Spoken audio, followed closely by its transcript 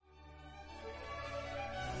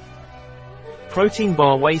Protein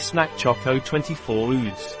Bar Whey Snack Choco 24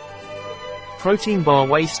 Oods. Protein Bar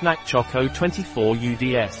Whey Snack Choco 24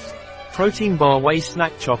 UDS. Protein Bar Whey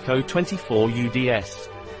Snack Choco 24 UDS.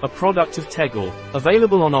 A product of Tegor.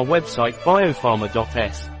 Available on our website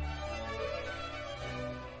biopharma.s.